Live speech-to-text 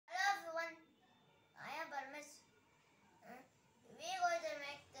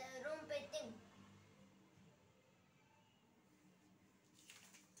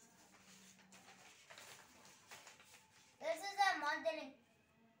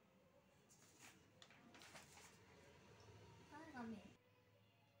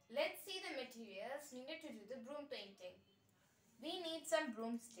materials needed to do the broom painting. We need some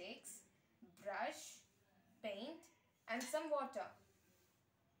broomsticks, brush, paint and some water.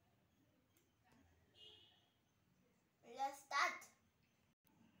 Let's start.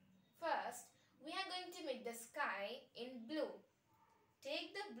 First, we are going to make the sky in blue.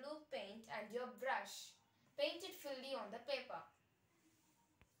 Take the blue paint and your brush. Paint it fully on the paper.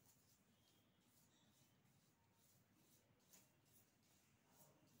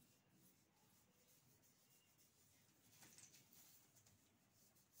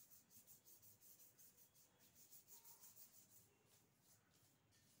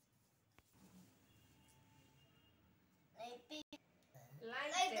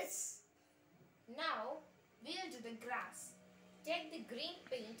 Like this. Now, we'll do the grass. Take the green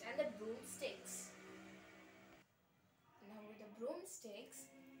paint and the broomsticks. Now with the broomsticks,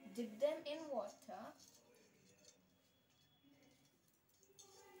 dip them in water.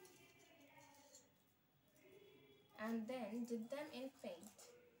 And then dip them in paint.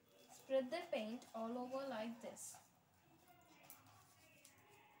 Spread the paint all over like this.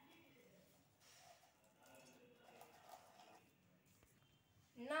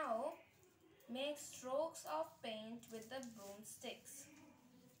 Now, make strokes of paint with the broomsticks.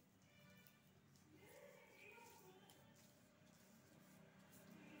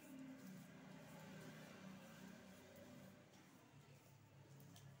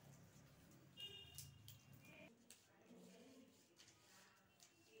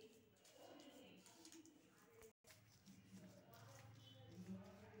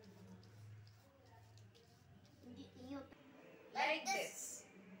 Like this.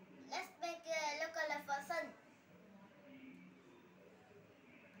 Let's make a yellow color for sun.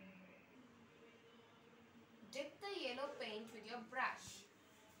 Dip the yellow paint with your brush.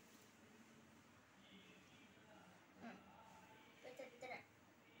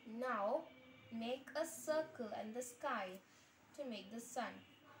 Now, make a circle in the sky to make the sun.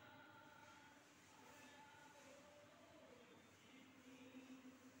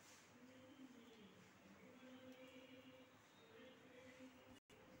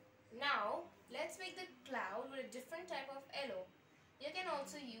 Now, let's make the cloud with a different type of yellow. You can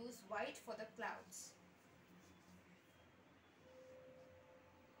also use white for the clouds.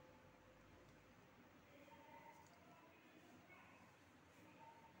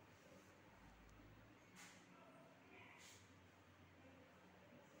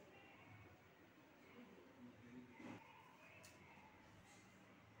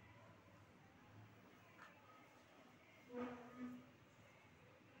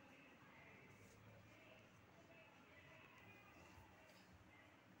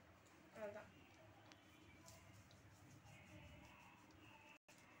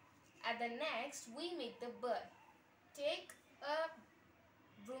 At the next, we make the bird. Take a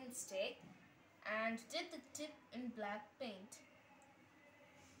broomstick and dip the tip in black paint.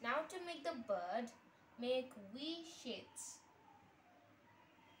 Now to make the bird, make V shapes.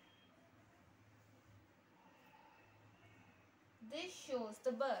 This shows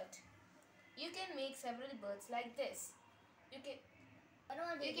the bird. You can make several birds like this. You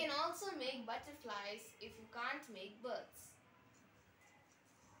can also make butterflies if you can't make birds.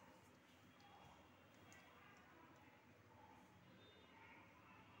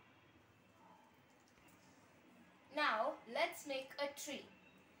 Now let's make a tree.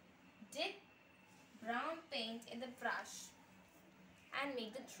 Dip brown paint in the brush and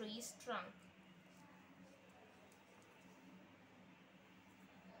make the tree's trunk.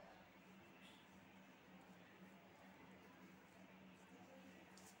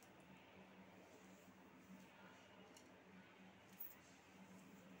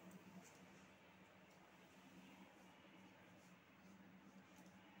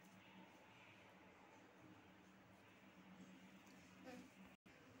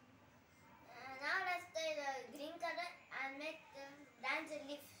 Now let's take the green color and make the branch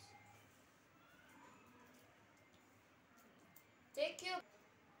leaf.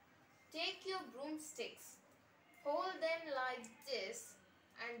 Take your broomsticks, hold them like this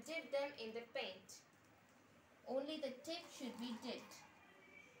and dip them in the paint. Only the tip should be dipped.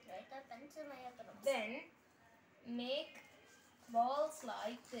 Then make balls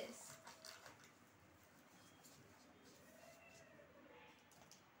like this.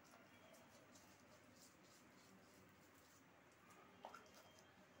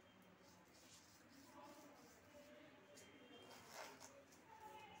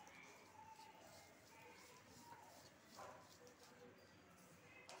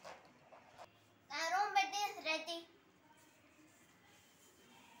 Our bed is ready.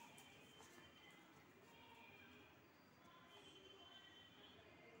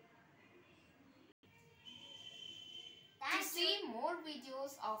 see more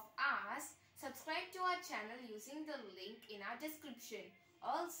videos of us, subscribe to our channel using the link in our description.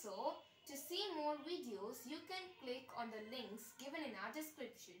 Also, to see more videos, you can click on the links given in our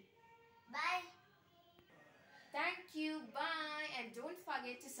description. Bye. Thank you, bye, and don't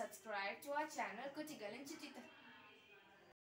forget to subscribe to our channel Kuttigalin Chuttithanam.